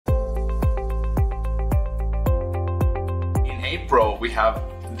April, we have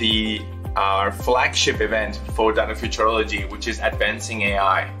our flagship event for data futurology, which is Advancing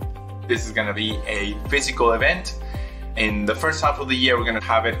AI. This is going to be a physical event. In the first half of the year, we're going to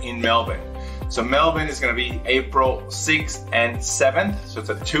have it in Melbourne. So Melbourne is going to be April 6th and 7th. So it's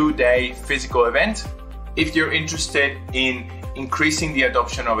a 2-day physical event. If you're interested in increasing the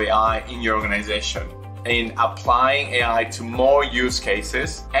adoption of AI in your organization, in applying AI to more use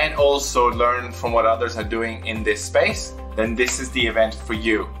cases, and also learn from what others are doing in this space, then this is the event for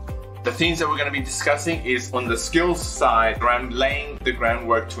you. The things that we're going to be discussing is on the skills side, around laying the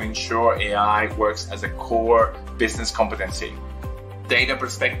groundwork to ensure AI works as a core business competency. Data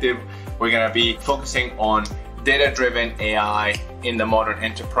perspective, we're going to be focusing on data-driven AI in the modern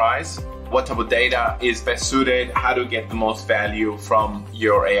enterprise. What type of data is best suited? How to get the most value from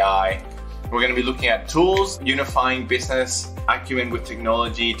your AI? We're going to be looking at tools, unifying business acumen with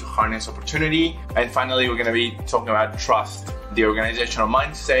technology to harness opportunity. And finally, we're going to be talking about trust, the organizational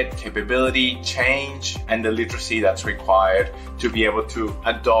mindset, capability, change, and the literacy that's required to be able to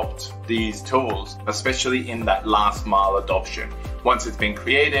adopt these tools, especially in that last mile adoption. Once it's been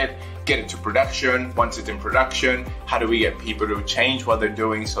created, get it to production. Once it's in production, how do we get people to change what they're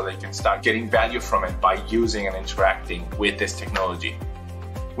doing so they can start getting value from it by using and interacting with this technology?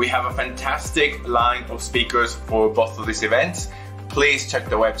 We have a fantastic line of speakers for both of these events. Please check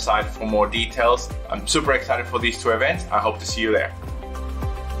the website for more details. I'm super excited for these two events. I hope to see you there.